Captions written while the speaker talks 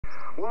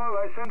Well,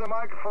 I send the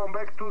microphone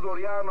back to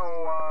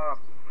Doriano.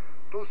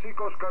 26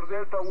 Oscar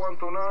Delta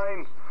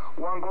 129,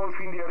 1 Golf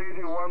India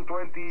Radio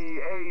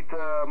 128.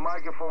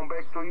 Microphone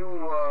back to you,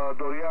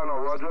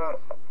 Doriano. Roger.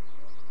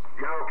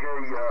 Yeah,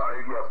 okay.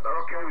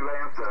 Okay,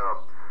 Lance.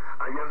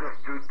 I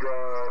understood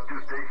two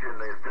stations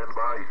stand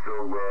by,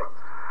 so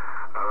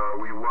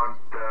we want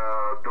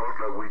talk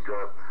with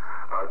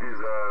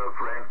these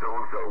friends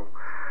also.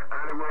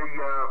 Anyway,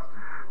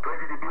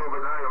 20 dB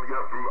overnight. I'm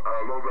just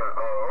over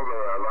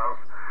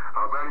Lance.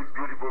 A very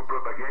beautiful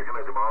propagation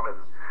at the moment,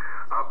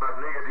 but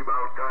negative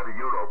outside of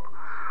Europe.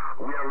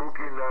 We are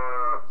looking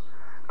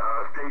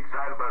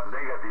stateside, but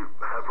negative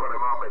for the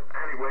moment.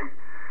 Anyway,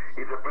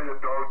 it's a pleasure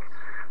talk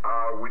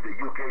with the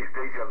UK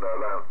station,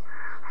 Lance.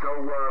 So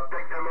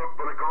thanks a lot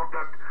for the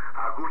contact.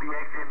 Good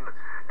reaction,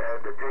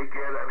 and take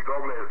care, and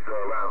God bless,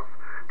 Lance.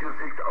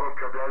 26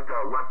 Oscar Delta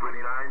 129,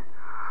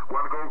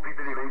 1 Golf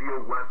Italy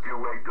Radio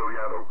 128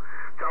 Doriano.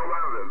 Ciao,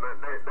 Lance.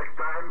 Next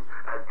time,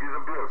 and cheers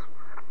and beers.